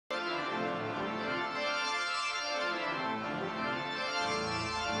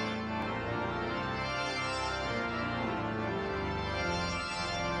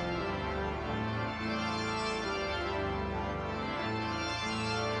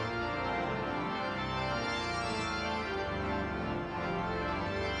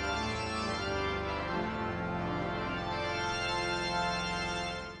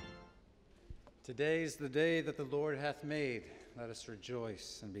Today is the day that the Lord hath made. Let us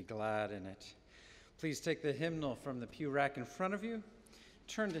rejoice and be glad in it. Please take the hymnal from the pew rack in front of you.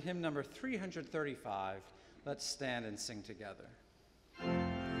 Turn to hymn number 335. Let's stand and sing together.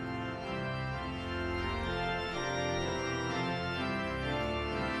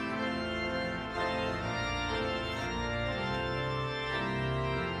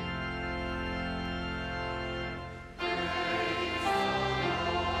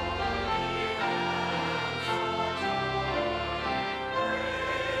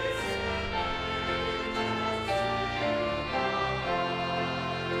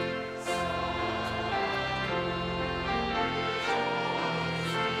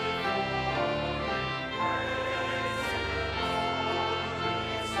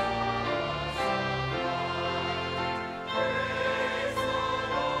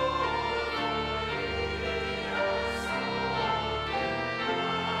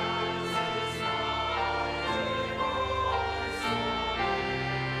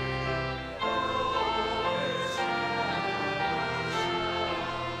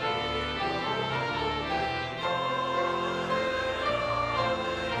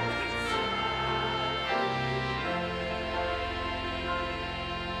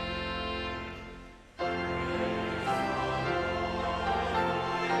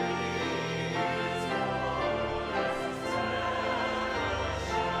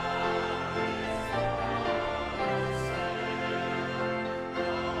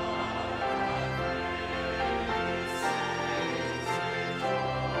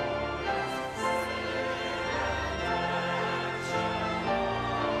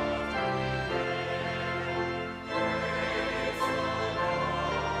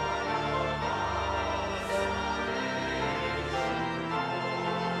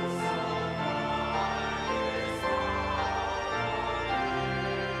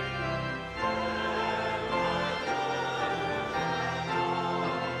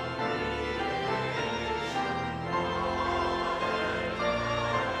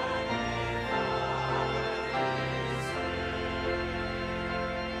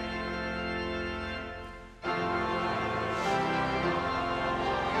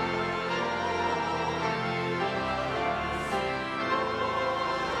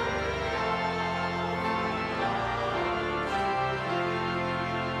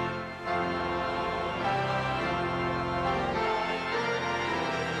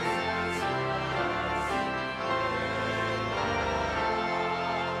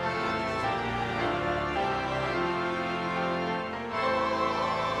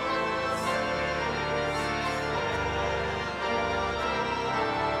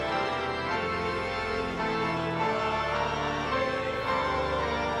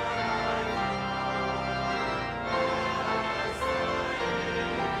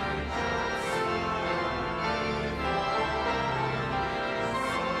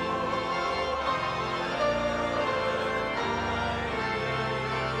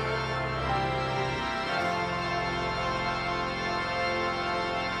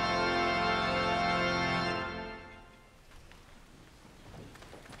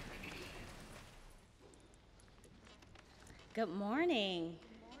 Good morning.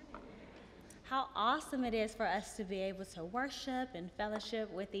 How awesome it is for us to be able to worship and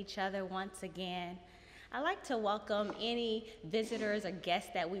fellowship with each other once again. I'd like to welcome any visitors or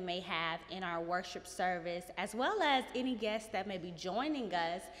guests that we may have in our worship service, as well as any guests that may be joining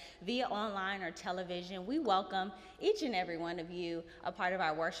us via online or television. We welcome each and every one of you a part of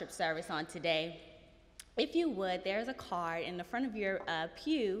our worship service on today. If you would, there's a card in the front of your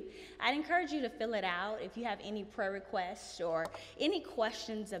pew. I'd encourage you to fill it out. If you have any prayer requests or any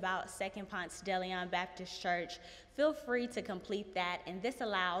questions about Second-Ponce de Leon Baptist Church, feel free to complete that, and this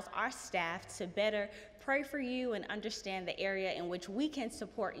allows our staff to better pray for you and understand the area in which we can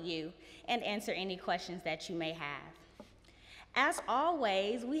support you and answer any questions that you may have. As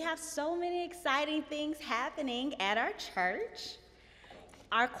always, we have so many exciting things happening at our church.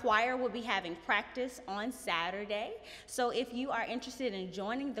 Our choir will be having practice on Saturday, so if you are interested in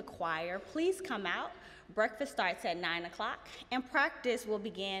joining the choir, please come out. Breakfast starts at 9 o'clock, and practice will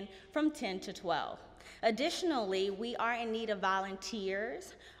begin from 10 to 12. Additionally, we are in need of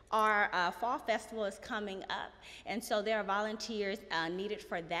volunteers. Our fall festival is coming up, and so there are volunteers needed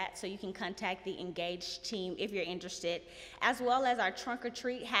for that, so you can contact the engaged team if you're interested, as well as our trunk or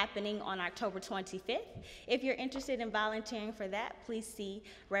treat happening on October 25th. If you're interested in volunteering for that, please see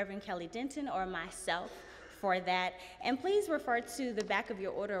Reverend Kelly Denton or myself for that, and please refer to the back of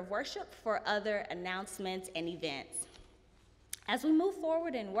your order of worship for other announcements and events. As we move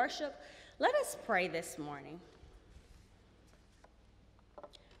forward in worship, let us pray this morning.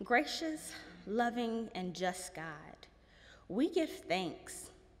 Gracious, loving, and just God, we give thanks.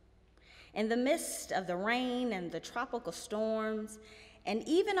 In the midst of the rain and the tropical storms, and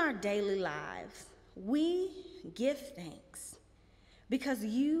even our daily lives, we give thanks because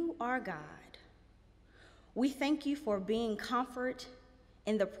you are God. We thank you for being comfort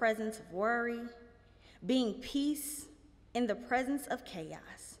in the presence of worry, being peace in the presence of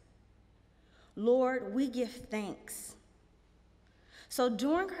chaos. Lord, we give thanks. So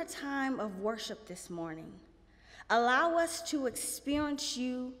during our time of worship this morning, allow us to experience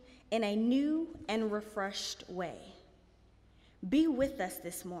you in a new and refreshed way. Be with us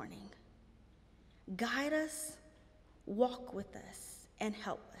this morning. Guide us, walk with us, and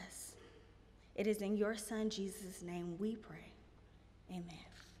help us. It is in your Son, Jesus' name, we pray. Amen.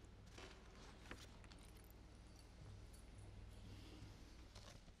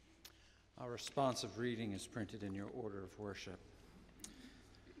 Our responsive reading is printed in your order of worship.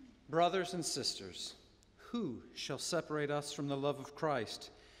 Brothers and sisters, who shall separate us from the love of Christ?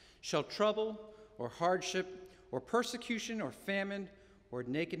 Shall trouble or hardship or persecution or famine or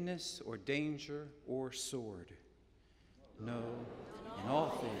nakedness or danger or sword? No, in all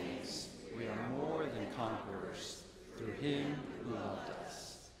things we are more than conquerors through him who loved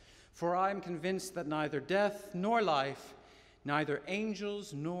us. For I am convinced that neither death nor life, neither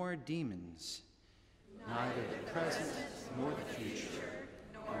angels nor demons, neither the present nor the future,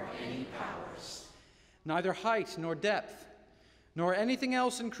 nor any powers, neither height nor depth, nor anything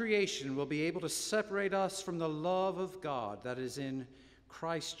else in creation will be able to separate us from the love of God that is in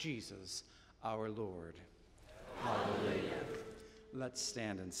Christ Jesus our Lord. Hallelujah. Let's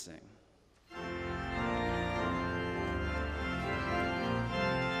stand and sing.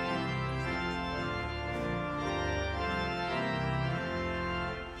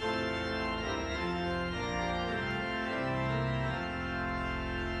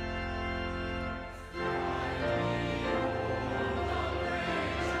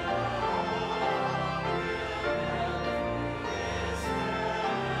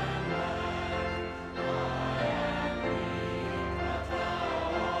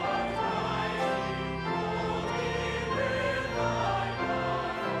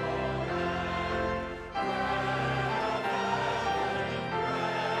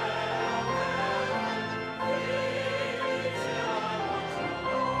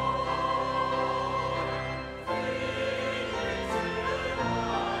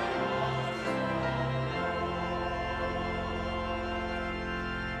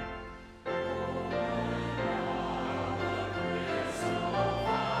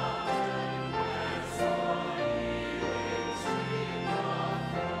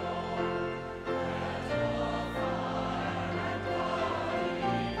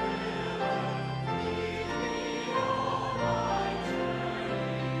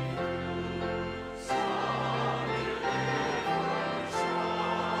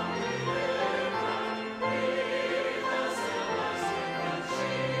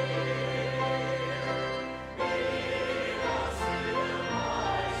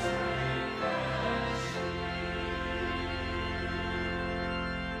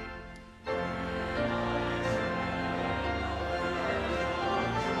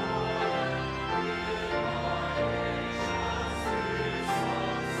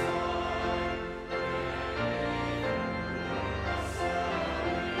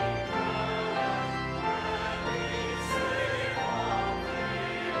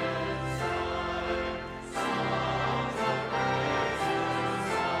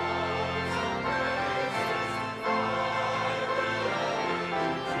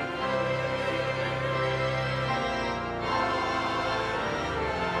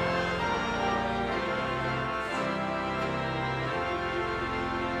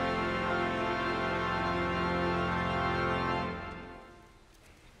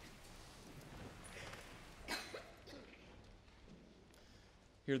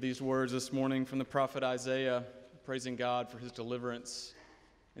 Hear these words this morning from the prophet Isaiah, praising God for his deliverance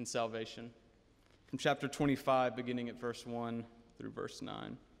and salvation. From chapter 25, beginning at verse 1 through verse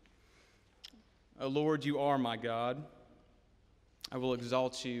 9. O Lord, you are my God. I will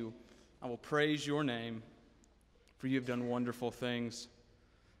exalt you. I will praise your name, for you have done wonderful things.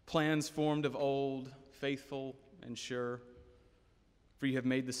 Plans formed of old, faithful and sure. For you have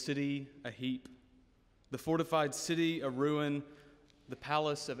made the city a heap, the fortified city a ruin. The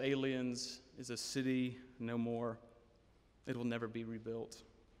palace of aliens is a city no more. It will never be rebuilt.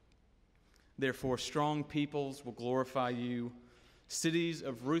 Therefore, strong peoples will glorify you. Cities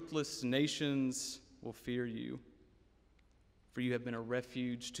of ruthless nations will fear you. For you have been a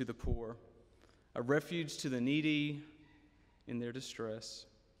refuge to the poor, a refuge to the needy in their distress,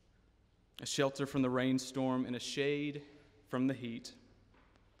 a shelter from the rainstorm and a shade from the heat.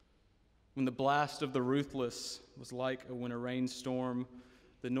 When the blast of the ruthless was like a winter rainstorm,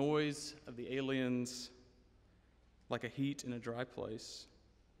 the noise of the aliens like a heat in a dry place.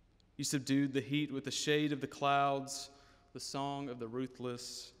 You subdued the heat with the shade of the clouds. The song of the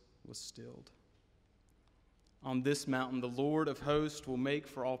ruthless was stilled. On this mountain, the Lord of hosts will make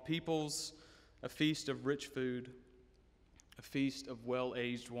for all peoples a feast of rich food, a feast of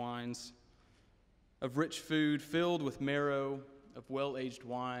well-aged wines, of rich food filled with marrow, of well-aged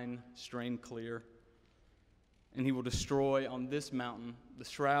wine strained clear. And he will destroy on this mountain the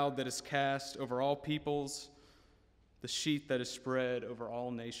shroud that is cast over all peoples, the sheet that is spread over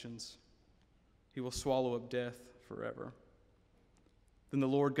all nations. He will swallow up death forever. Then the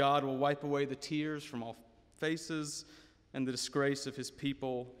Lord God will wipe away the tears from all faces, and the disgrace of his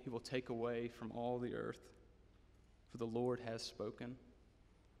people he will take away from all the earth. For the Lord has spoken.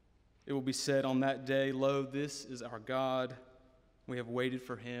 It will be said on that day, Lo, this is our God. We have waited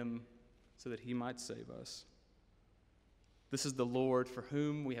for him so that he might save us. This is the Lord for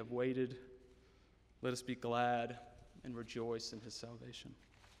whom we have waited. Let us be glad and rejoice in his salvation.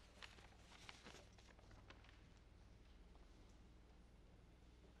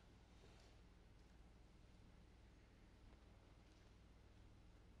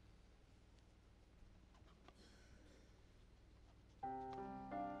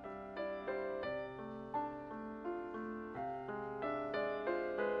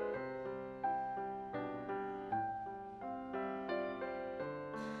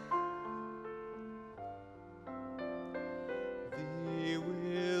 Thee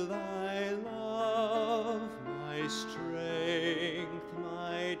will I love, my strength,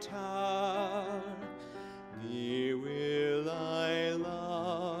 my tower. Thee will I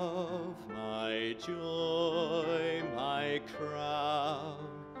love, my joy, my crown.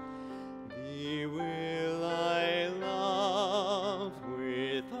 Thee will I love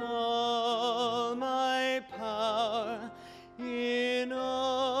with all my power, in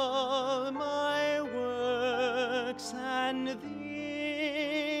all my works, and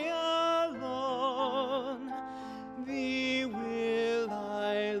thee alone. Thee will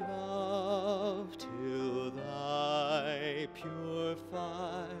I love till thy pure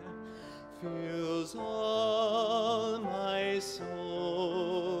fire fills all my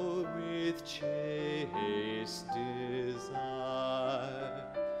soul with chaste desire.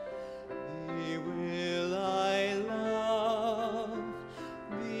 Thee will I love,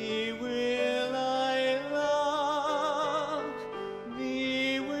 thee will I love,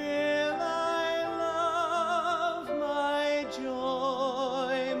 thee will I love, my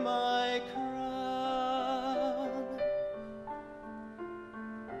joy, my crown.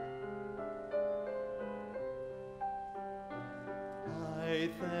 I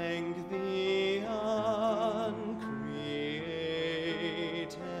thank thee, uncreated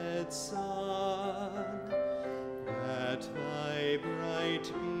Son, that thy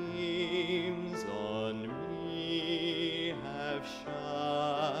bright beams on me have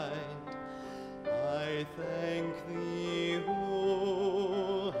shined. I thank thee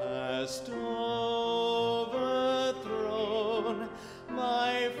who hast overthrown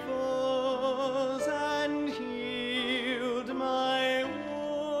my foes and healed my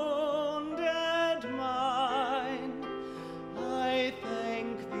wounded mind. I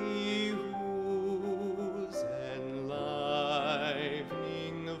thank thee whose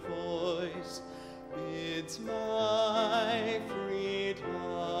enlivening voice bids my freed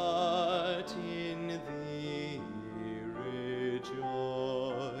heart in thee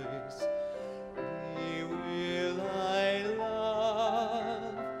rejoice. Thee will I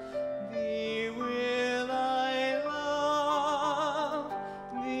love, thee will I love,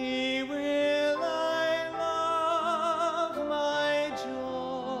 thee will I love, my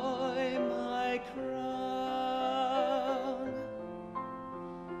joy, my crown.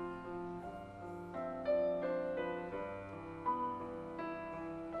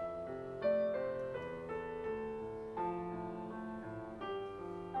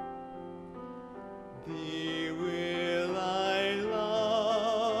 Thee will I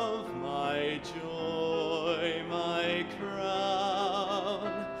love, my joy, my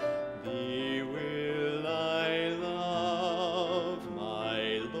crown. Thee will I love,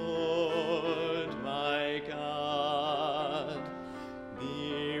 my Lord, my God.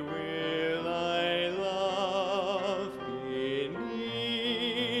 Thee will I love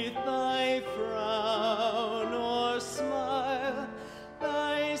beneath thy frown or smile,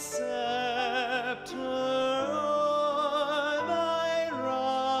 thy scepter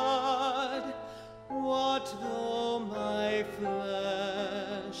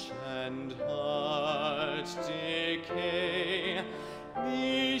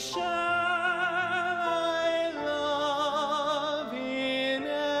shall I love in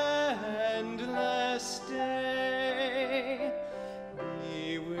endless day.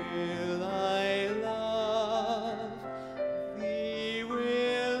 Thee will I love, thee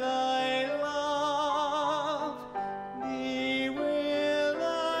will I love, thee will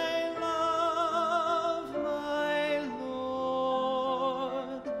I love, my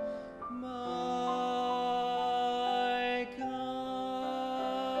Lord, my God.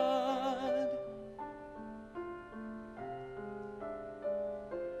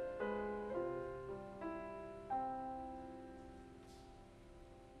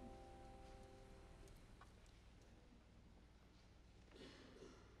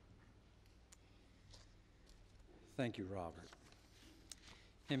 Thank you, Robert.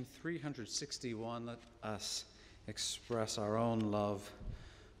 Hymn 361, let us express our own love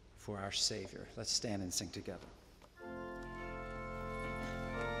for our Savior. Let's stand and sing together.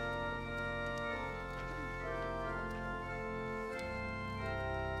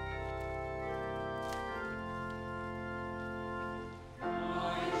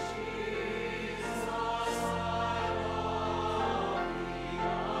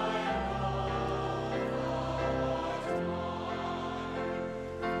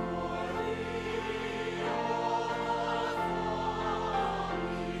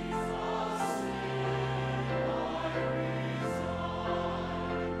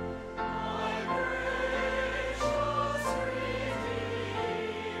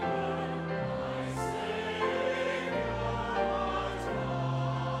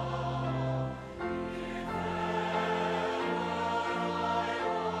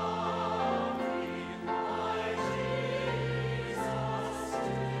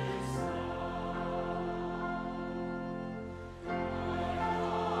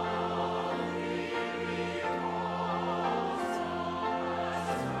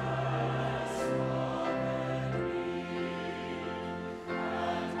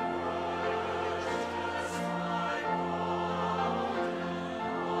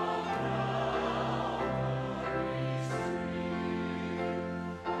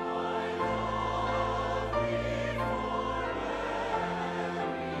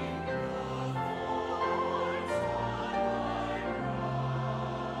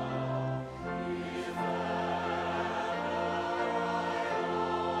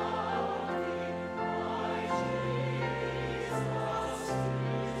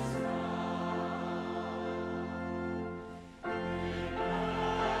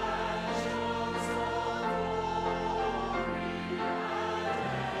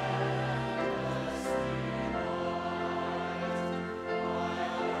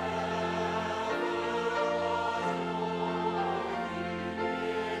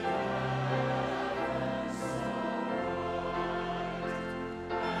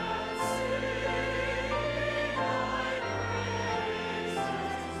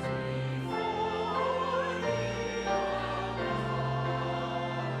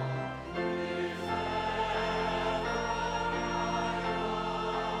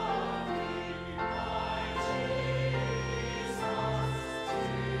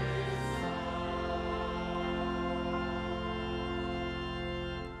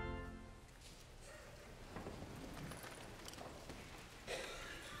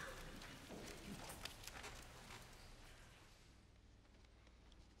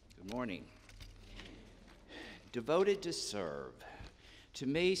 Good morning. Devoted to serve. To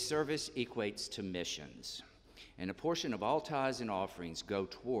me, service equates to missions, and a portion of all tithes and offerings go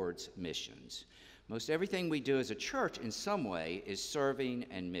towards missions. Most everything we do as a church in some way is serving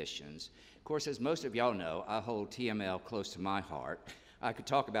and missions. Of course, as most of y'all know, I hold TML close to my heart. I could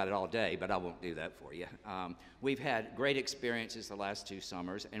talk about it all day, but I won't do that for you. We've had great experiences the last 2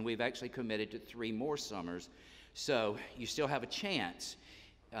 summers, and we've actually committed to 3 more summers. So you still have a chance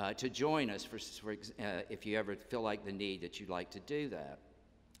to join us if you ever feel like the need that you'd like to do that.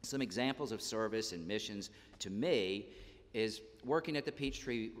 Some examples of service and missions to me is working at the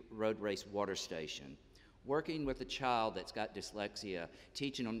Peachtree Road Race Water Station, working with a child that's got dyslexia,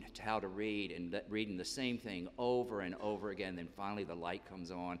 teaching them how to read and reading the same thing over and over again, then finally the light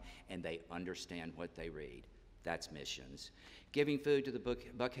comes on and they understand what they read. That's missions. Giving food to the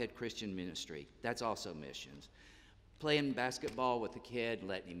Buckhead Christian Ministry, that's also missions. Playing basketball with a kid,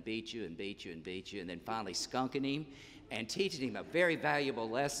 letting him beat you and beat you and beat you, and then finally skunking him and teaching him a very valuable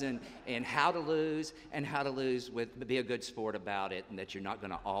lesson in how to lose and how to lose with, be a good sport about it, and that you're not going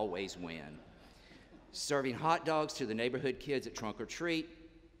to always win. Serving hot dogs to the neighborhood kids at Trunk or Treat.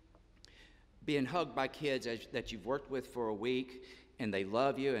 Being hugged by kids that you've worked with for a week and they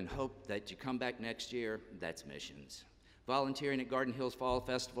love you and hope that you come back next year, that's missions. Volunteering at Garden Hills Fall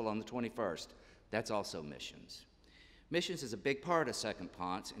Festival on the 21st, that's also missions. Missions is a big part of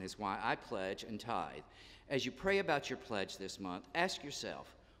Second-Ponce and is why I pledge and tithe. As you pray about your pledge this month, ask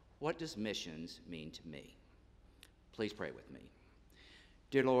yourself, what does missions mean to me? Please pray with me.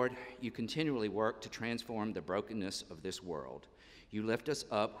 Dear Lord, you continually work to transform the brokenness of this world. You lift us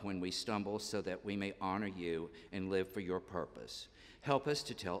up when we stumble so that we may honor you and live for your purpose. Help us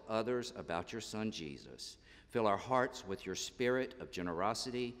to tell others about your Son, Jesus. Fill our hearts with your spirit of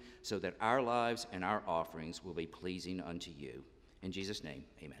generosity so that our lives and our offerings will be pleasing unto you. In Jesus' name,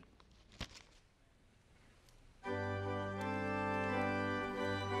 amen.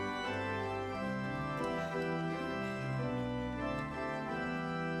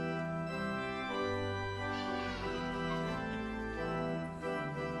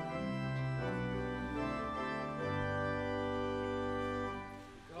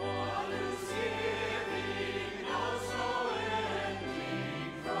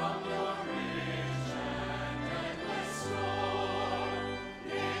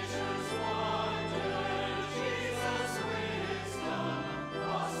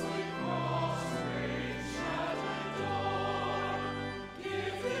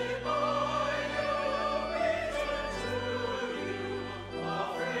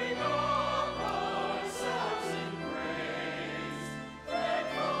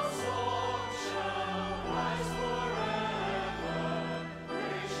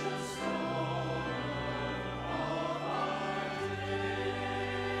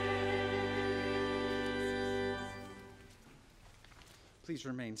 Please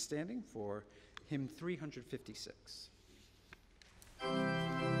remain standing for hymn 356.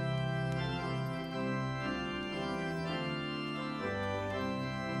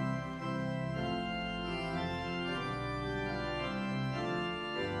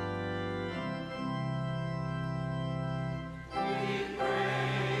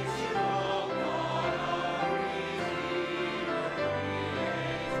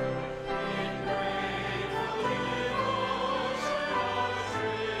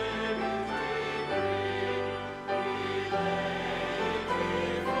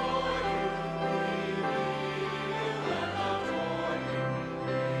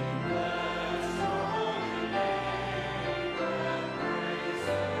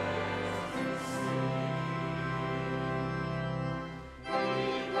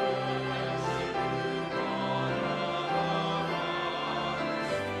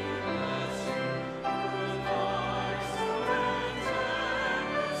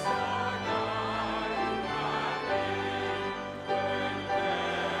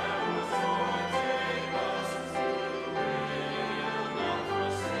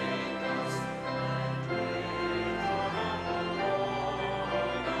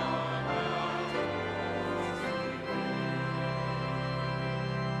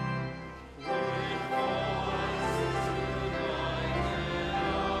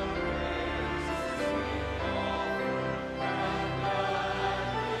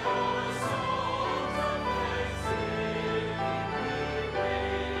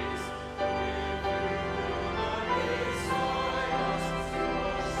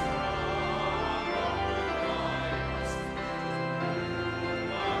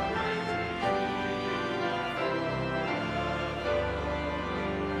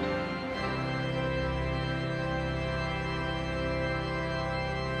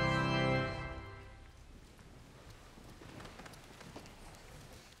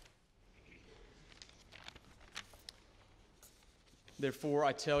 Therefore,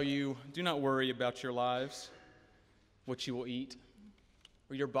 I tell you, do not worry about your lives, what you will eat,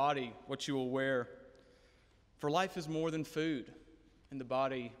 or your body, what you will wear. For life is more than food, and the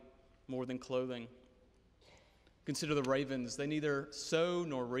body more than clothing. Consider the ravens. They neither sow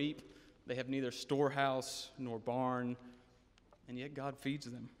nor reap. They have neither storehouse nor barn, and yet God feeds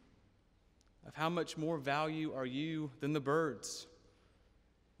them. Of how much more value are you than the birds?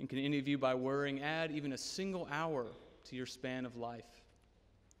 And can any of you, by worrying, add even a single hour to your span of life?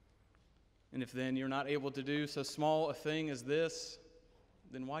 And if then you're not able to do so small a thing as this,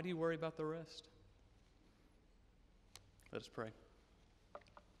 then why do you worry about the rest? Let us pray.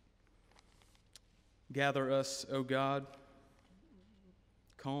 Gather us, O God,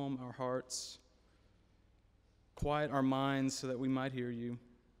 calm our hearts, quiet our minds so that we might hear you.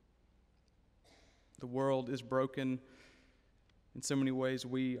 The world is broken. In so many ways,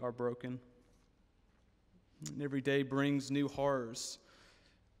 we are broken. And every day brings new horrors,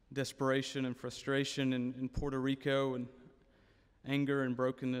 desperation and frustration in Puerto Rico, and anger and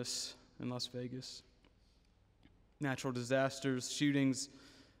brokenness in Las Vegas. Natural disasters, shootings,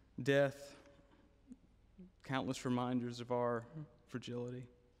 death, countless reminders of our fragility.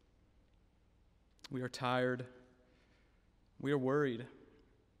 We are tired. We are worried.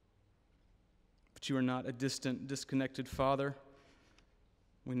 But you are not a distant, disconnected Father.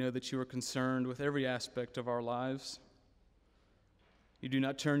 We know that you are concerned with every aspect of our lives. You do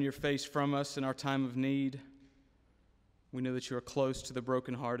not turn your face from us in our time of need. We know that you are close to the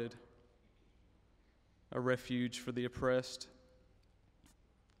brokenhearted, a refuge for the oppressed.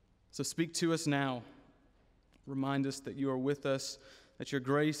 So speak to us now. Remind us that you are with us, that your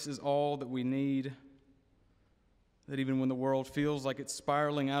grace is all that we need, that even when the world feels like it's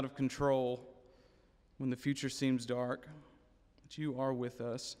spiraling out of control, when the future seems dark, that you are with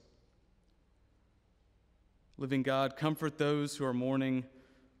us. Living God, comfort those who are mourning,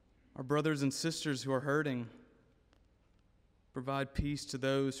 our brothers and sisters who are hurting. Provide peace to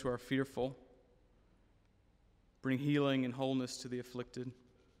those who are fearful. Bring healing and wholeness to the afflicted.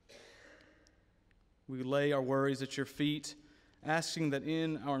 We lay our worries at your feet, asking that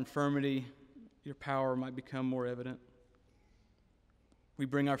in our infirmity, your power might become more evident. We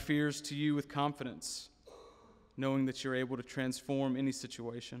bring our fears to you with confidence, knowing that you're able to transform any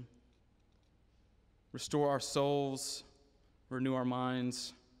situation. Restore our souls, renew our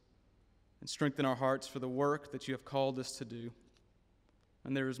minds, and strengthen our hearts for the work that you have called us to do.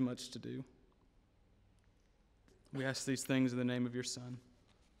 And there is much to do. We ask these things in the name of your Son.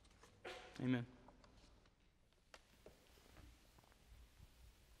 Amen.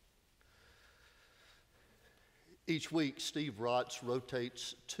 Each week, Steve Rotz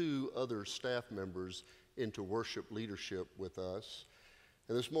rotates 2 other staff members into worship leadership with us.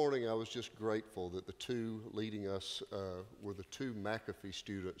 And this morning, I was just grateful that the 2 leading us were the 2 McAfee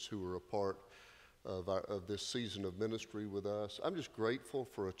students who were a part of this season of ministry with us. I'm just grateful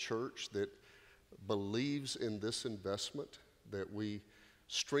for a church that believes in this investment, that we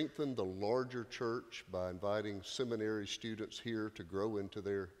strengthen the larger church by inviting seminary students here to grow into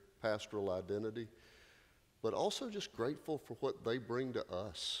their pastoral identity, but also just grateful for what they bring to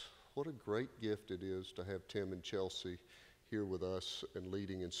us. What a great gift it is to have Tim and Chelsea here with us and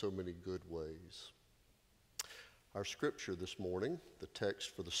leading in so many good ways. Our scripture this morning, the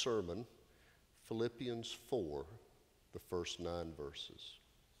text for the sermon, Philippians 4, the first 9 verses.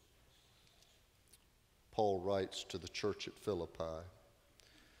 Paul writes to the church at Philippi,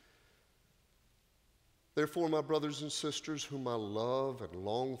 "Therefore, my brothers and sisters, whom I love and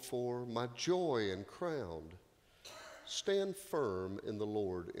long for, my joy and crown, stand firm in the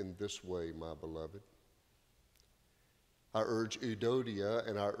Lord in this way, my beloved. I urge Euodia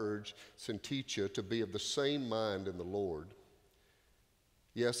and I urge Syntyche to be of the same mind in the Lord.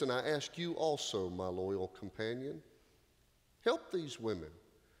 Yes, and I ask you also, my loyal companion, help these women,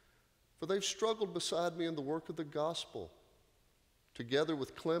 for they've struggled beside me in the work of the gospel, together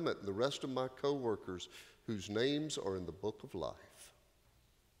with Clement and the rest of my co-workers, whose names are in the book of life.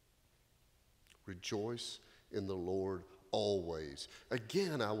 Rejoice in the Lord always.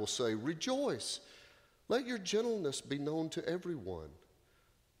 Again, I will say, rejoice. Let your gentleness be known to everyone.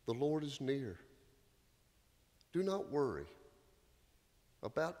 The Lord is near. Do not worry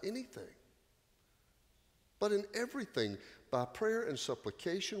about anything, but in everything, by prayer and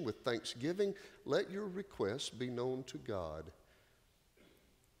supplication with thanksgiving, let your requests be known to God.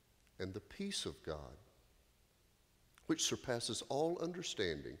 And the peace of God, which surpasses all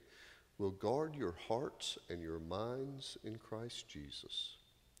understanding, will guard your hearts and your minds in Christ Jesus.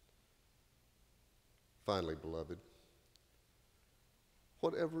 Finally, beloved,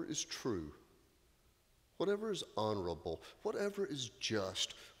 whatever is true, whatever is honorable, whatever is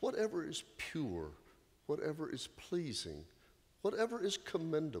just, whatever is pure, whatever is pleasing, whatever is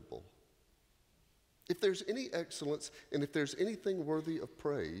commendable, if there's any excellence and if there's anything worthy of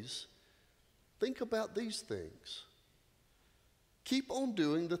praise, think about these things. Keep on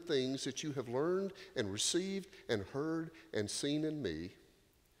doing the things that you have learned and received and heard and seen in me,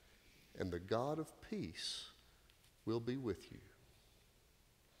 and the God of peace will be with you.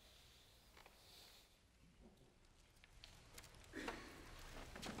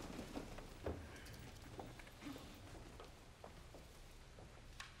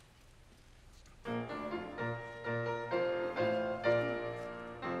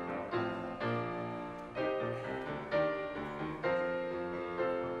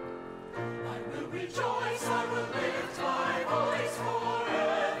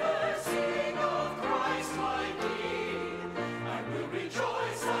 I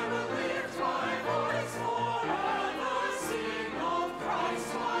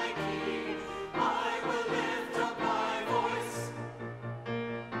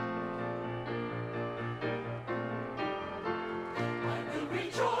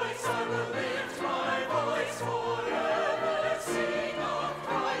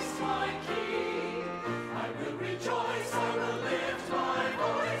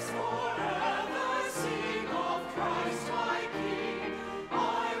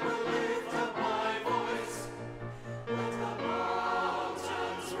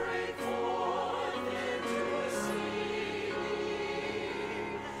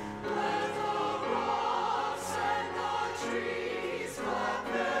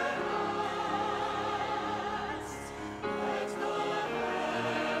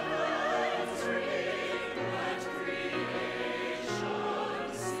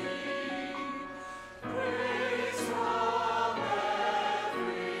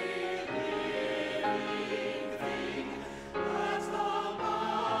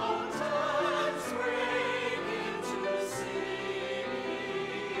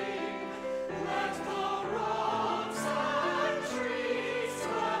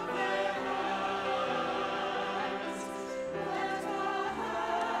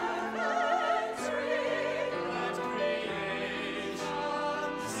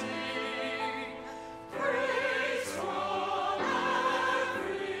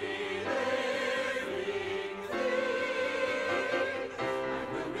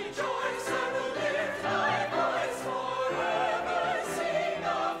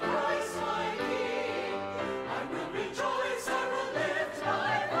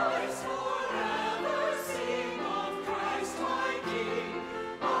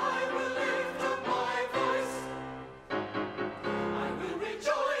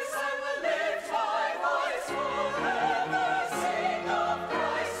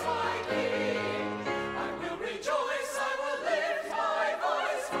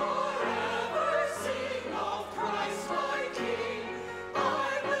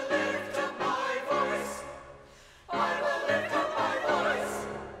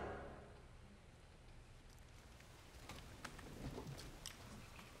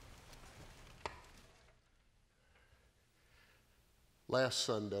Last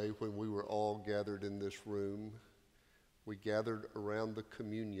Sunday, when we were all gathered in this room, we gathered around the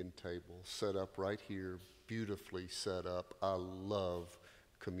communion table, set up right here, beautifully set up. I love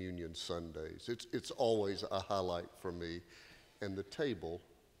Communion Sundays. It's always a highlight for me. And the table,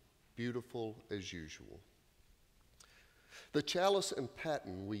 beautiful as usual. The chalice and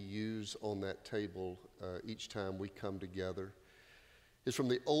paten we use on that table each time we come together is from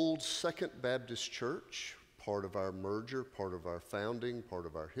the old Second Baptist Church, part of our merger, part of our founding, part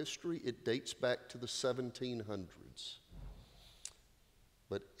of our history. It dates back to the 1700s.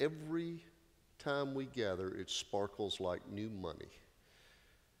 But every time we gather, it sparkles like new money.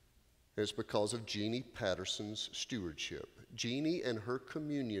 And it's because of Jeannie Patterson's stewardship. Jeannie and her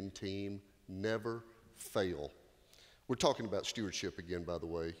communion team never fail. We're talking about stewardship again, by the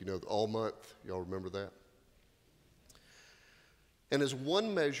way. You know, all month, y'all remember that? And as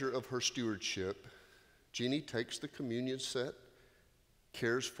one measure of her stewardship, Jeannie takes the communion set,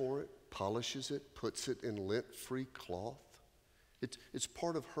 cares for it, polishes it, puts it in lint-free cloth. It's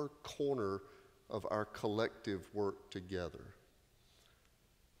part of her corner of our collective work together.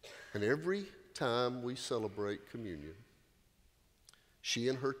 And every time we celebrate communion, she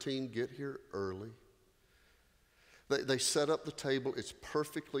and her team get here early. They set up the table. It's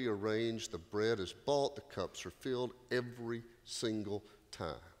perfectly arranged. The bread is bought. The cups are filled every single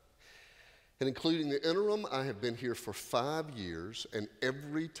time. And including the interim, I have been here for 5 years, and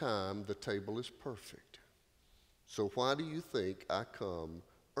every time the table is perfect. So why do you think I come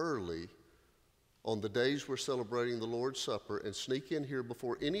early on the days we're celebrating the Lord's Supper and sneak in here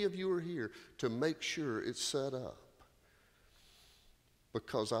before any of you are here to make sure it's set up?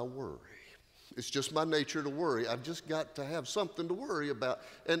 Because I worry. It's just my nature to worry. I've just got to have something to worry about.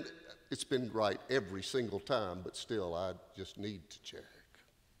 And it's been right every single time, but still I just need to check.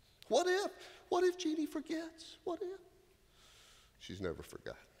 What if? What if Jeannie forgets? What if? She's never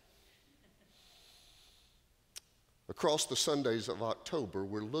forgotten. Across the Sundays of October,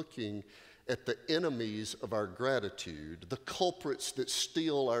 we're looking at the enemies of our gratitude, the culprits that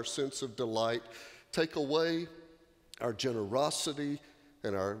steal our sense of delight, take away our generosity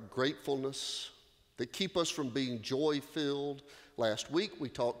and our gratefulness, that keep us from being joy-filled. Last week, we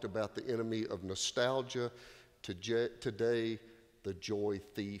talked about the enemy of nostalgia. Today, the joy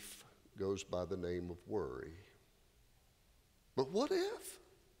thief goes by the name of worry. But what if?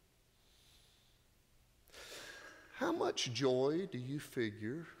 How much joy do you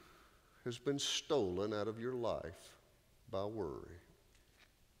figure has been stolen out of your life by worry?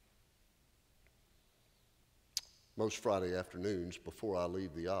 Most Friday afternoons before I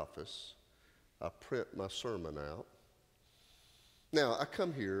leave the office, I print my sermon out. Now, I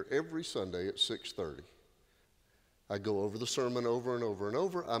come here every Sunday at 6:30. I go over the sermon over and over and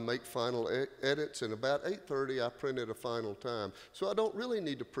over. I make final edits, and about 8:30 I print it a final time. So I don't really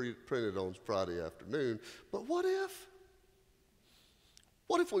need to print it on Friday afternoon. But what if?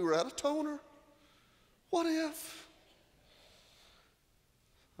 What if we were out of toner? What if?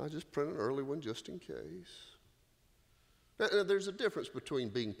 I just print an early one just in case. Now, there's a difference between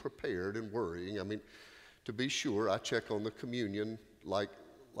being prepared and worrying. I mean, to be sure, I check on the communion like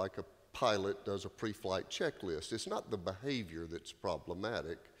a pilot does a pre-flight checklist. It's not the behavior that's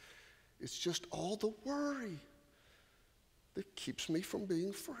problematic. It's just all the worry that keeps me from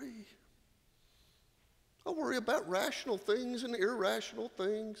being free. I worry about rational things and irrational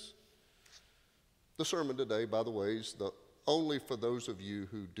things. The sermon today, by the way, is only for those of you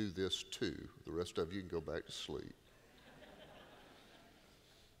who do this too. The rest of you can go back to sleep.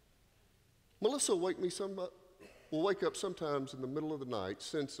 Melissa will wake up sometimes in the middle of the night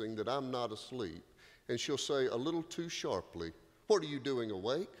sensing that I'm not asleep, and she'll say a little too sharply, "What are you doing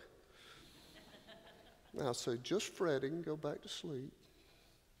awake?" And I'll say, "Just fretting, go back to sleep."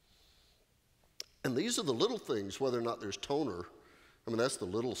 And these are the little things, whether or not there's toner. I mean, that's the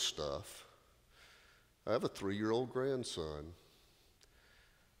little stuff. I have a 3-year-old grandson,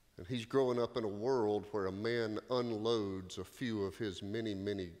 and he's growing up in a world where a man unloads a few of his many,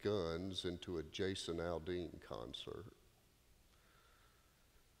 many guns into a Jason Aldean concert.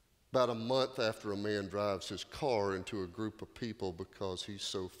 About a month after a man drives his car into a group of people because he's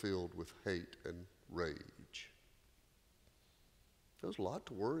so filled with hate and rage. There's a lot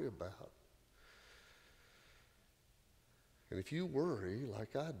to worry about. And if you worry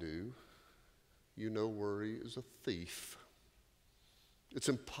like I do, you know worry is a thief. It's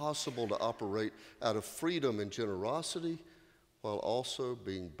impossible to operate out of freedom and generosity while also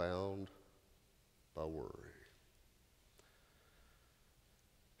being bound by worry.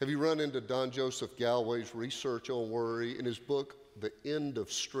 Have you run into Don Joseph Galway's research on worry? In his book, The End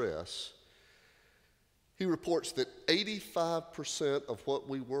of Stress, He reports that 85% of what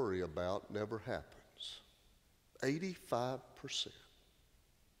we worry about never happens. 85%.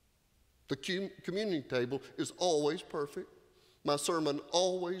 The communion table is always perfect. My sermon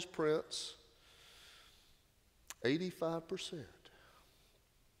always prints. 85%.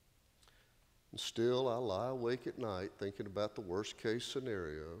 And still, I lie awake at night thinking about the worst case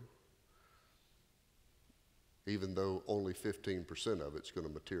scenario, even though only 15% of it's going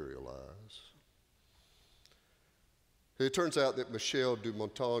to materialize. It turns out that Michel de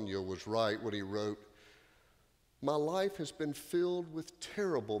Montaigne was right when he wrote, "My life has been filled with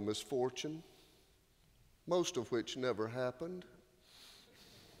terrible misfortune, most of which never happened."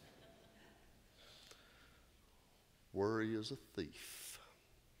 Worry is a thief.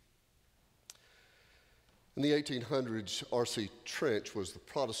 In the 1800s, R.C. Trench was the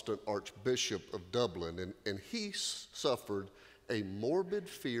Protestant Archbishop of Dublin, and he suffered a morbid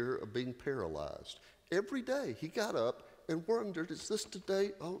fear of being paralyzed. Every day he got up and wondered, is this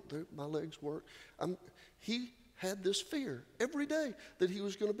today? Oh, my legs work. He had this fear every day that he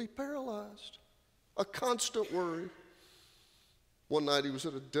was going to be paralyzed, a constant worry. One night he was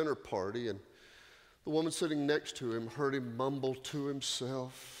at a dinner party, and the woman sitting next to him heard him mumble to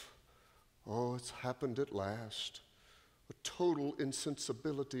himself, "Oh, it's happened at last, a total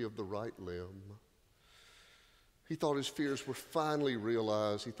insensibility of the right limb." He thought his fears were finally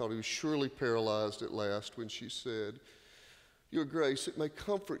realized. He thought he was surely paralyzed at last when she said, "Your Grace, it may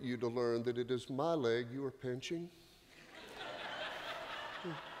comfort you to learn that it is my leg you are pinching."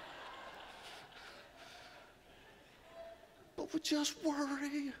 But we just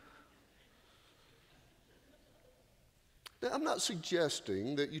worry. Now, I'm not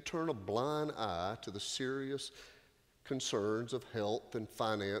suggesting that you turn a blind eye to the serious concerns of health and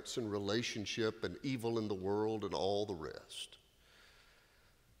finance and relationship and evil in the world and all the rest.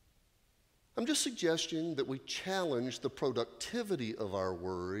 I'm just suggesting that we challenge the productivity of our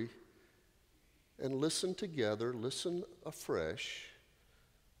worry and listen together, listen afresh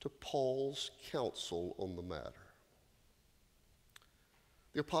to Paul's counsel on the matter.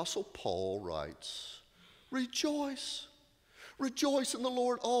 The Apostle Paul writes, "Rejoice. Rejoice in the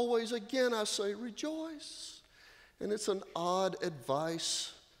Lord always. Again, I say rejoice." And it's an odd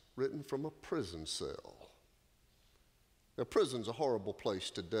advice written from a prison cell. Now, prison's a horrible place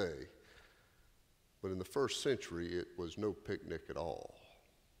today, but in the first century, it was no picnic at all.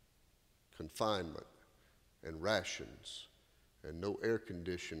 Confinement and rations and no air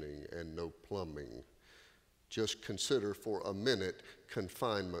conditioning and no plumbing. Just consider for a minute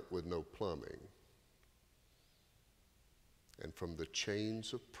confinement with no plumbing. And from the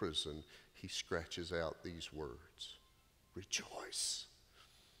chains of prison, he scratches out these words, "Rejoice.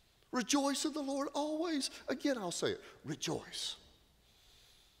 Rejoice in the Lord always." Again, I'll say it, rejoice.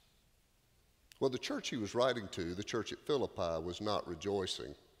 Well, the church he was writing to, the church at Philippi, was not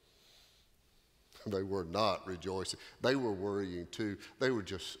rejoicing. They were not rejoicing. They were worrying too. They were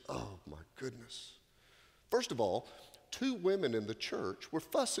just, oh my goodness. First of all, two women in the church were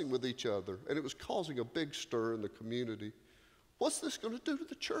fussing with each other, and it was causing a big stir in the community. What's this going to do to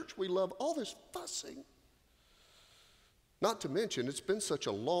the church we love? All this fussing. Not to mention, it's been such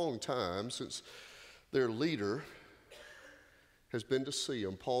a long time since their leader has been to see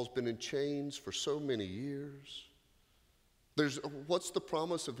them. Paul's been in chains for so many years. What's the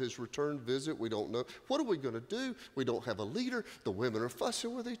promise of his return visit? We don't know. What are we going to do? We don't have a leader. The women are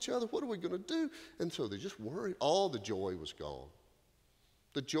fussing with each other. What are we going to do? And so they just worried. All the joy was gone.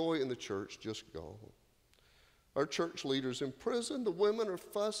 The joy in the church just gone. Our church leader's in prison. The women are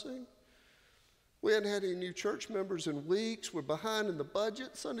fussing. We hadn't had any new church members in weeks. We're behind in the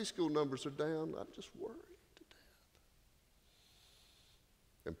budget. Sunday school numbers are down. I'm just worried to death.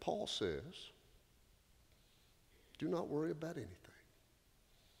 And Paul says, do not worry about anything.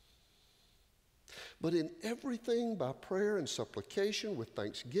 But in everything, by prayer and supplication with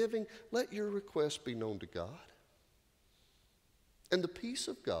thanksgiving, let your requests be known to God. And the peace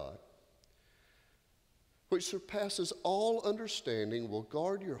of God, which surpasses all understanding, will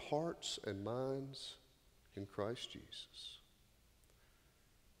guard your hearts and minds in Christ Jesus.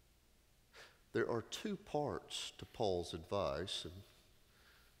 There are two parts to Paul's advice, and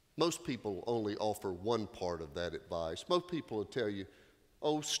most people only offer one part of that advice. Most people will tell you,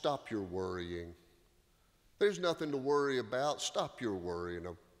 oh, stop your worrying. There's nothing to worry about. Stop your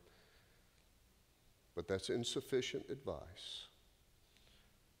worrying. But that's insufficient advice.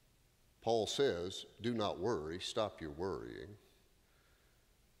 Paul says, do not worry, stop your worrying.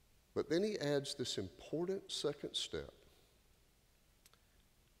 But then he adds this important second step.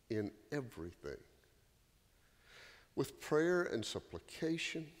 In everything, with prayer and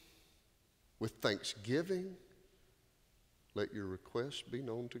supplication, With thanksgiving, let your requests be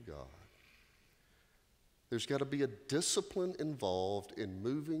known to God. There's got to be a discipline involved in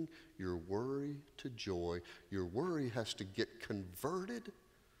moving your worry to joy. Your worry has to get converted.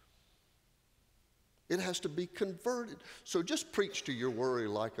 It has to be converted. So just preach to your worry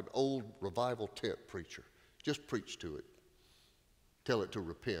like an old revival tent preacher. Just preach to it. Tell it to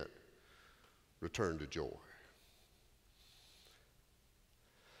repent. Return to joy.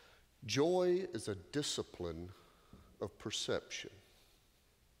 Joy is a discipline of perception.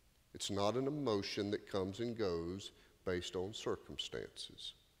 It's not an emotion that comes and goes based on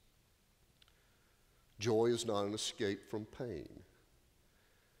circumstances. Joy is not an escape from pain,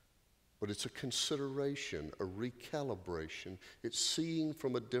 but it's a consideration, a recalibration. It's seeing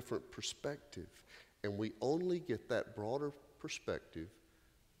from a different perspective, and we only get that broader perspective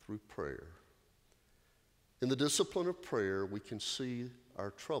through prayer. In the discipline of prayer, we can see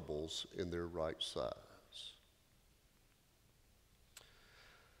our troubles in their right size.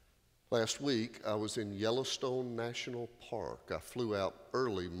 Last week, I was in Yellowstone National Park. I flew out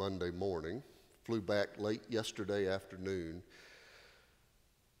early Monday morning, flew back late yesterday afternoon.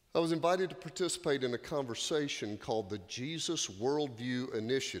 I was invited to participate in a conversation called the Jesus Worldview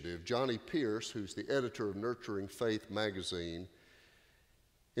Initiative. Johnny Pierce, who's the editor of Nurturing Faith magazine,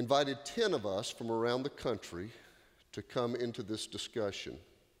 invited 10 of us from around the country to come into this discussion.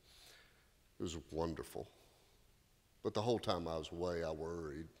 It was wonderful. But the whole time I was away, I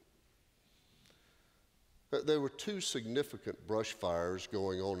worried. There were 2 significant brush fires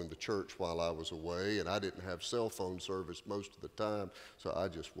going on in the church while I was away, and I didn't have cell phone service most of the time, so I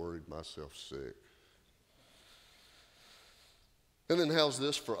just worried myself sick. And then how's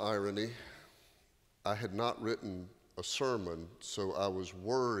this for irony? I had not written a sermon, so I was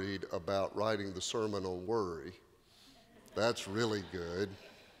worried about writing the sermon on worry. That's really good.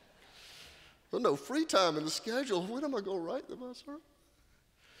 Well, no free time in the schedule. When am I going to write my sermon?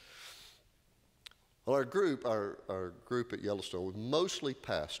 Well, our group at Yellowstone was mostly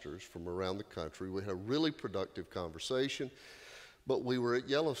pastors from around the country. We had a really productive conversation, but we were at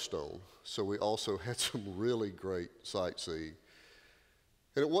Yellowstone, so we also had some really great sightseeing.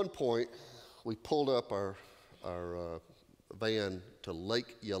 And at one point, we pulled up our van to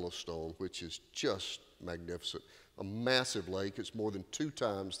Lake Yellowstone, which is just magnificent. A massive lake. It's more than 2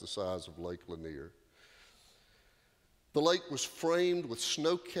 times the size of Lake Lanier. The lake was framed with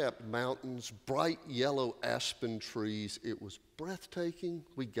snow-capped mountains, bright yellow aspen trees. It was breathtaking.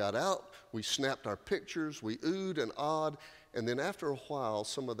 We got out, we snapped our pictures, we oohed and awed, and then after a while,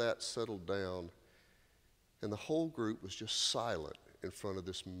 some of that settled down, and the whole group was just silent in front of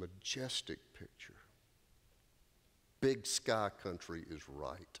this majestic picture. Big sky country is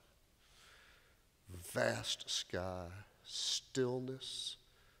right. Vast sky, stillness,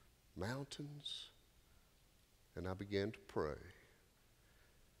 mountains. And I began to pray.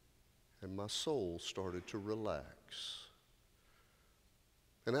 And my soul started to relax.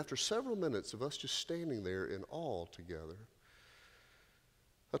 And after several minutes of us just standing there in awe together,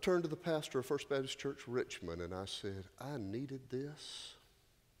 I turned to the pastor of First Baptist Church Richmond and I said, I needed this.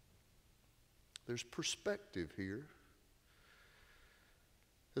 There's perspective here.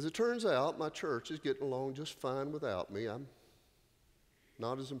 As it turns out, my church is getting along just fine without me. I'm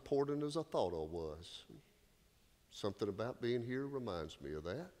not as important as I thought I was. Something about being here reminds me of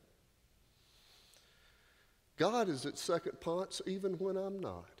that. God is at Second-Ponce even when I'm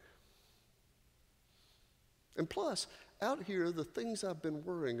not. And plus, out here, the things I've been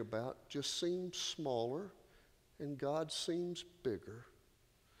worrying about just seem smaller, and God seems bigger.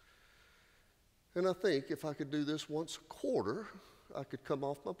 And I think if I could do this once a quarter, I could come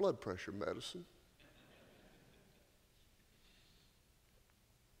off my blood pressure medicine.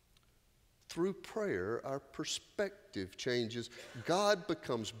 Through prayer, our perspective changes. God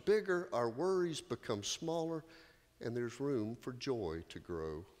becomes bigger, our worries become smaller, and there's room for joy to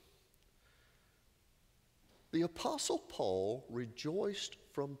grow. The Apostle Paul rejoiced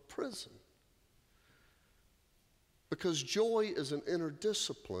from prison because joy is an inner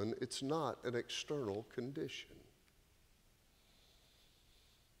discipline, it's not an external condition.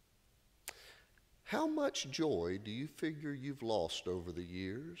 How much joy do you figure you've lost over the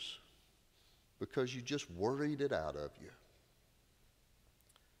years because you just worried it out of you?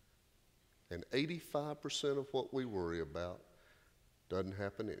 And 85% of what we worry about doesn't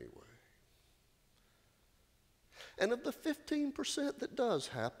happen anyway. And of the 15% that does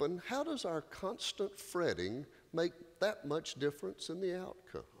happen, how does our constant fretting make that much difference in the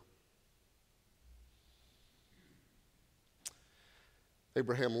outcome?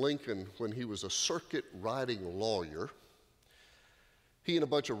 Abraham Lincoln, when he was a circuit riding lawyer, He and a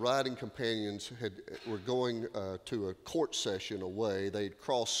bunch of riding companions were going to a court session away. They'd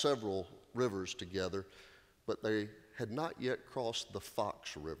crossed several rivers together, but they had not yet crossed the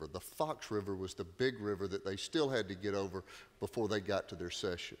Fox River. The Fox River was the big river that they still had to get over before they got to their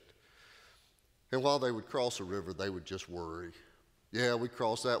session. And while they would cross a river, they would just worry. Yeah, we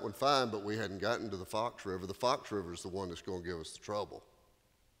crossed that one fine, but we hadn't gotten to the Fox River. The Fox River is the one that's going to give us the trouble.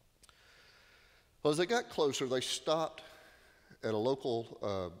 Well, as they got closer, they stopped at a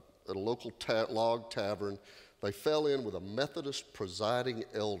local log tavern. They fell in with a Methodist presiding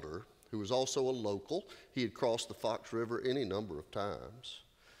elder who was also a local. He had crossed the Fox River any number of times.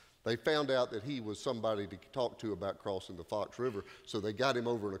 They found out that he was somebody to talk to about crossing the Fox River, so they got him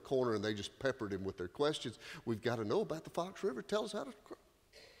over in a corner and they just peppered him with their questions. We've got to know about the Fox River. Tell us how to cross.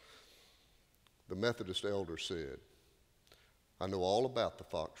 The Methodist elder said, I know all about the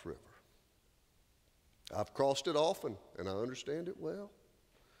Fox River. I've crossed it often, and I understand it well.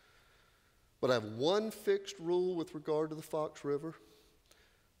 But I have one fixed rule with regard to the Fox River.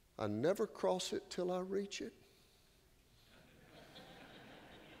 I never cross it till I reach it.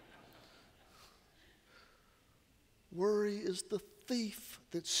 Worry is the thief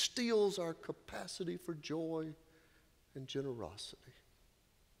that steals our capacity for joy and generosity.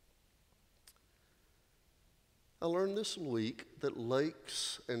 I learned this week that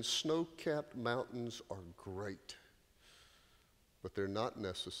lakes and snow-capped mountains are great, but they're not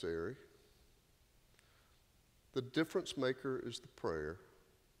necessary. The difference maker is the prayer.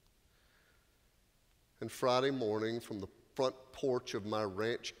 And Friday morning, from the front porch of my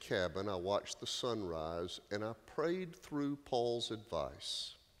ranch cabin, I watched the sunrise, and I prayed through Paul's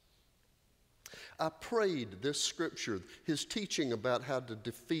advice. I prayed this scripture, his teaching about how to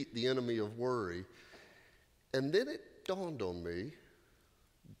defeat the enemy of worry. And then it dawned on me.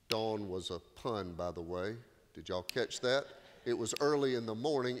 Dawn was a pun, by the way. Did y'all catch that? It was early in the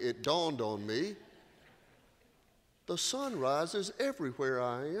morning. It dawned on me. The sun rises everywhere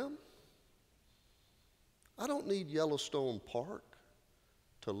I am. I don't need Yellowstone Park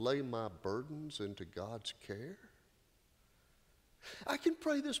to lay my burdens into God's care. I can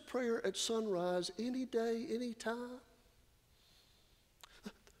pray this prayer at sunrise any day, any time.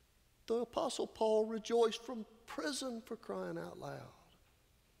 The Apostle Paul rejoiced from prison, for crying out loud.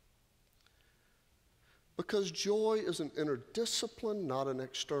 Because joy is an inner discipline, not an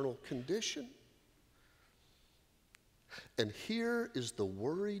external condition. And here is the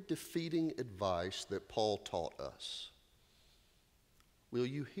worry-defeating advice that Paul taught us. Will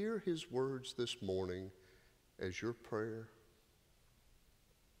you hear his words this morning as your prayer?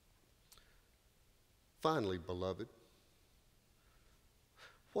 Finally, beloved,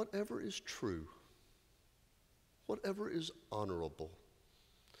 whatever is true, whatever is honorable,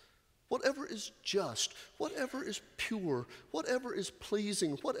 whatever is just, whatever is pure, whatever is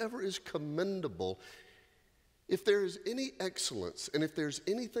pleasing, whatever is commendable, if there is any excellence and if there's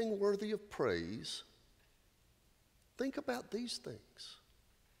anything worthy of praise, think about these things.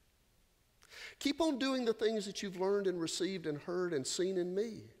 Keep on doing the things that you've learned and received and heard and seen in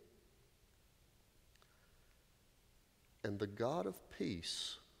me. And the God of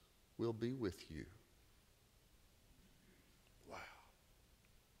peace will be with you. Wow.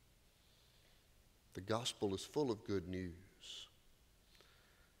 The gospel is full of good news.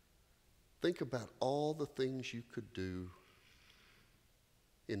 Think about all the things you could do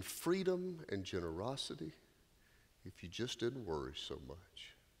in freedom and generosity if you just didn't worry so much.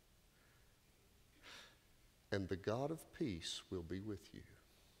 And the God of peace will be with you.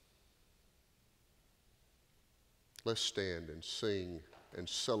 Let's stand and sing and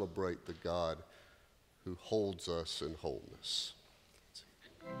celebrate the God who holds us in wholeness.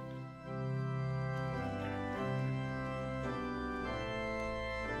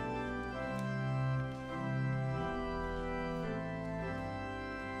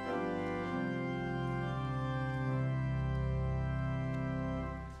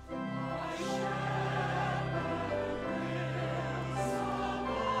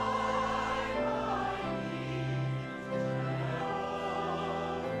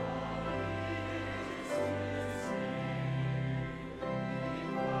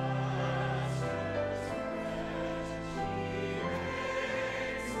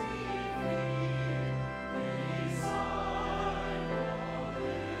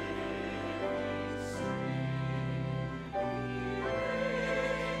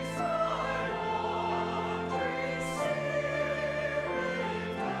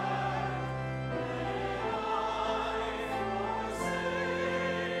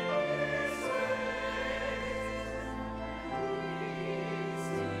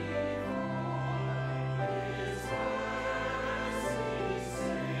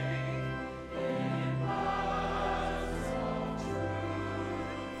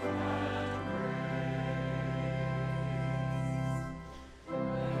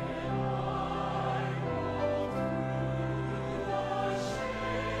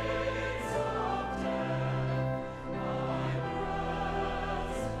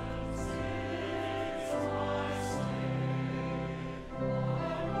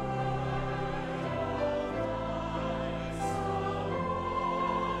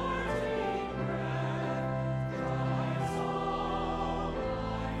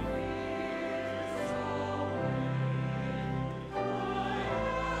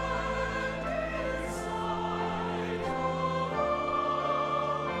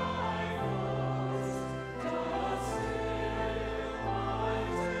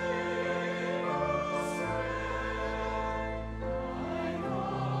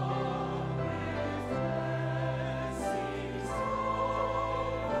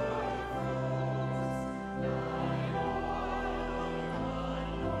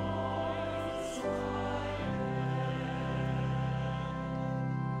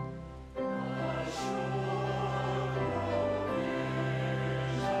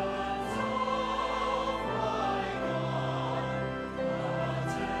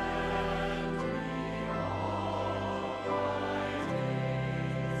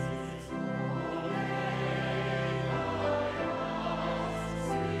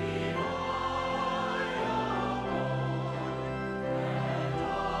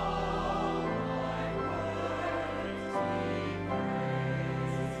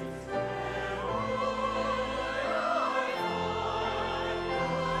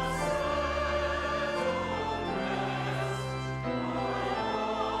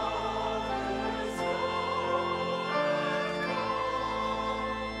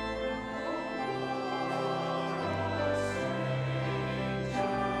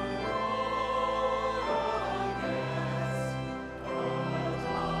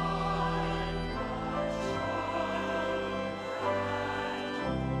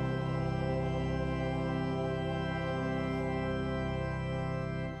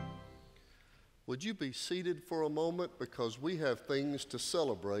 Would you be seated for a moment, because we have things to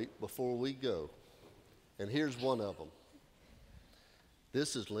celebrate before we go. And here's one of them.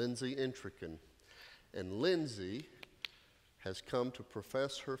 This is Lindsay Intrican. And Lindsay has come to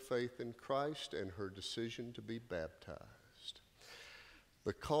profess her faith in Christ and her decision to be baptized.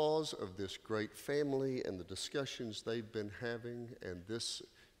 Because of this great family and the discussions they've been having and this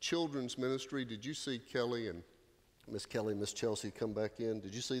children's ministry, did you see Kelly and Miss Chelsea come back in?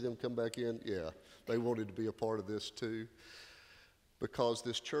 Did you see them come back in? Yeah, they wanted to be a part of this too. Because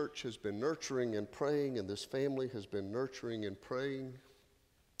this church has been nurturing and praying, and this family has been nurturing and praying.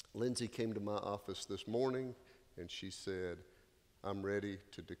 Lindsay came to my office this morning and she said, I'm ready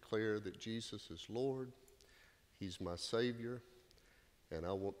to declare that Jesus is Lord, He's my Savior, and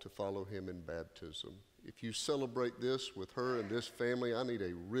I want to follow Him in baptism. If you celebrate this with her and this family, I need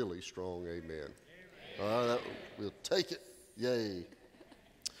a really strong amen. All right, we'll take it. Yay.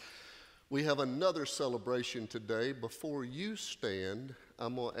 We have another celebration today. Before you stand,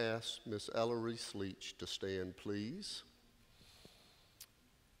 I'm going to ask Miss Alarise Leach to stand, please.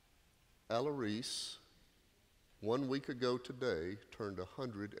 Alarise, 1 week ago today, turned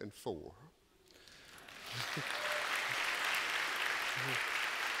 104.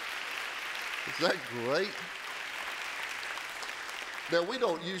 Is that great? Now, we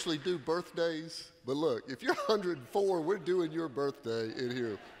don't usually do birthdays, but look, if you're 104, we're doing your birthday in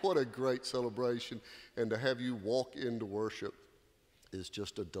here. What a great celebration. And to have you walk into worship is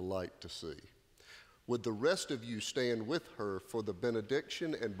just a delight to see. Would the rest of you stand with her for the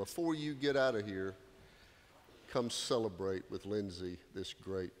benediction? And before you get out of here, come celebrate with Lindsay this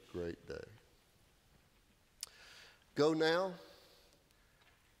great, great day. Go now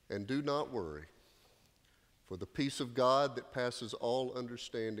and do not worry. For the peace of God that passes all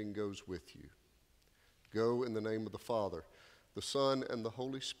understanding goes with you. Go in the name of the Father, the Son, and the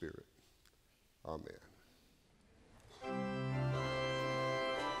Holy Spirit. Amen.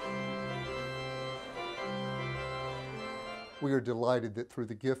 We are delighted that through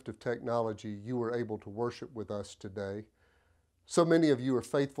the gift of technology, you were able to worship with us today. So many of you are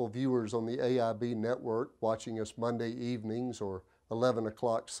faithful viewers on the AIB network, watching us Monday evenings or 11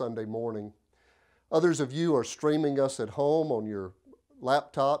 o'clock Sunday morning. Others of you are streaming us at home on your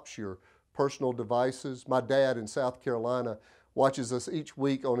laptops, your personal devices. My dad in South Carolina watches us each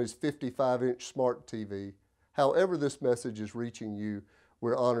week on his 55-inch smart TV. However this message is reaching you,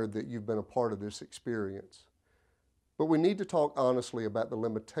 we're honored that you've been a part of this experience. But we need to talk honestly about the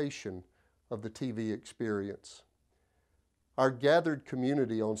limitation of the TV experience. Our gathered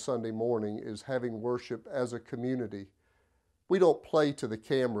community on Sunday morning is having worship as a community. We don't play to the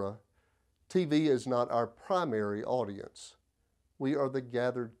camera. TV is not our primary audience. We are the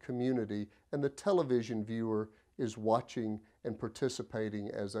gathered community, and the television viewer is watching and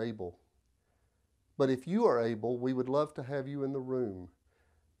participating as able. But if you are able, we would love to have you in the room,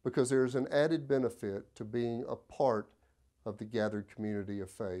 because there is an added benefit to being a part of the gathered community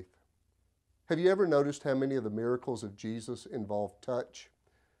of faith. Have you ever noticed how many of the miracles of Jesus involve touch?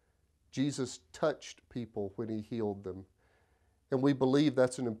 Jesus touched people when He healed them. And we believe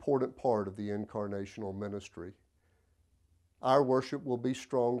that's an important part of the incarnational ministry. Our worship will be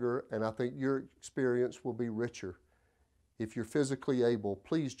stronger, and I think your experience will be richer. If you're physically able,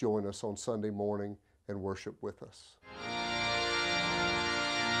 please join us on Sunday morning and worship with us.